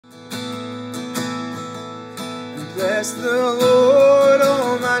bless the Lord,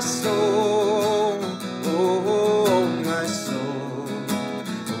 oh my soul, oh my soul.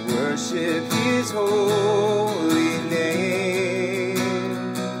 Worship His holy name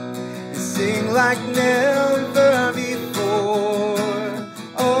and sing like never before.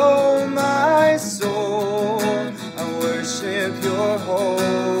 Oh my soul, I worship Your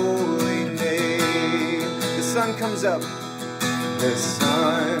holy name. The sun comes up. The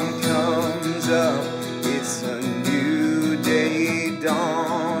sun comes up, it's a new day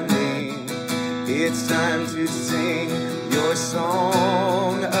dawning. It's time to sing Your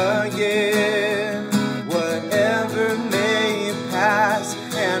song again. Whatever may pass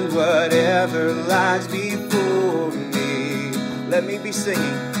and whatever lies before me, let me be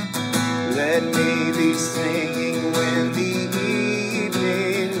singing. Let me be singing when the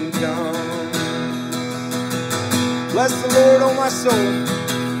evening comes. Bless the Lord, oh my soul.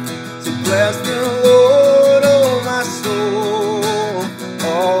 So bless the Lord, oh my soul.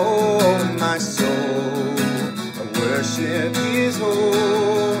 Oh my soul. I worship His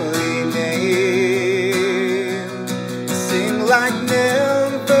holy name. Sing like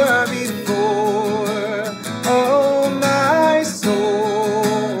never before. Oh my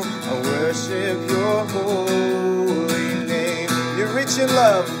soul. I worship Your holy name. You're rich in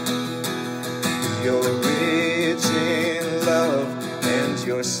love. You're rich in love, and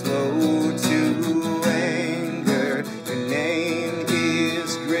You're slow to anger. Your name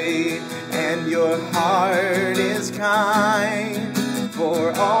is great, and Your heart is kind.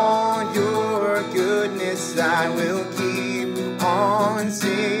 For all Your goodness I will keep on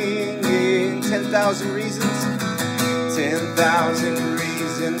singing. 10,000 reasons, 10,000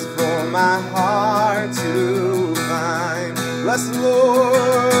 reasons for my heart to find. Bless the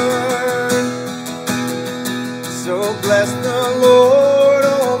Lord. So bless the Lord,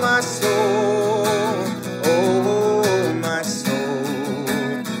 oh my soul, oh my soul.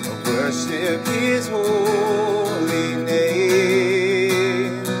 I worship His holy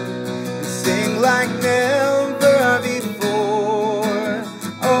name and sing like never before.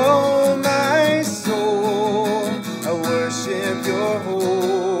 Oh my soul, I worship Your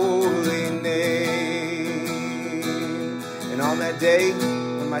holy name. And on that day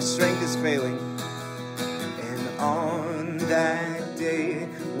when my strength is failing, on that day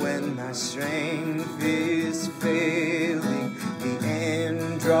when my strength is failing, the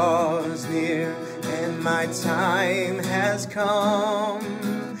end draws near and my time has come,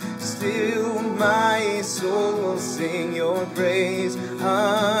 still my soul will sing Your praise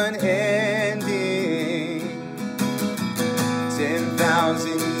unending.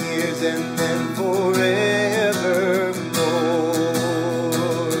 10,000 years and then forevermore,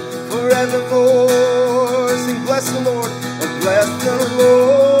 forevermore. Bless the Lord, oh bless the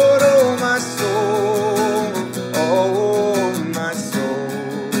Lord, oh my soul, oh my soul.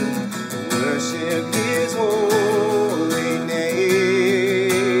 Worship His holy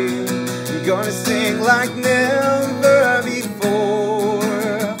name. I'm gonna sing like never before.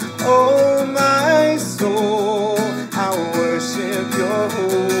 Oh my soul, I worship Your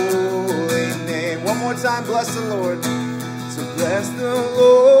holy name. One more time, bless the Lord. So bless the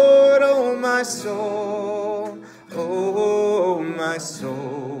Lord, oh my soul. Oh my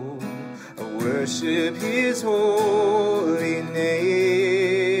soul, I worship His holy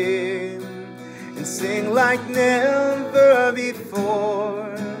name and sing like never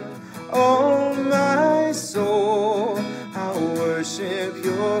before. Oh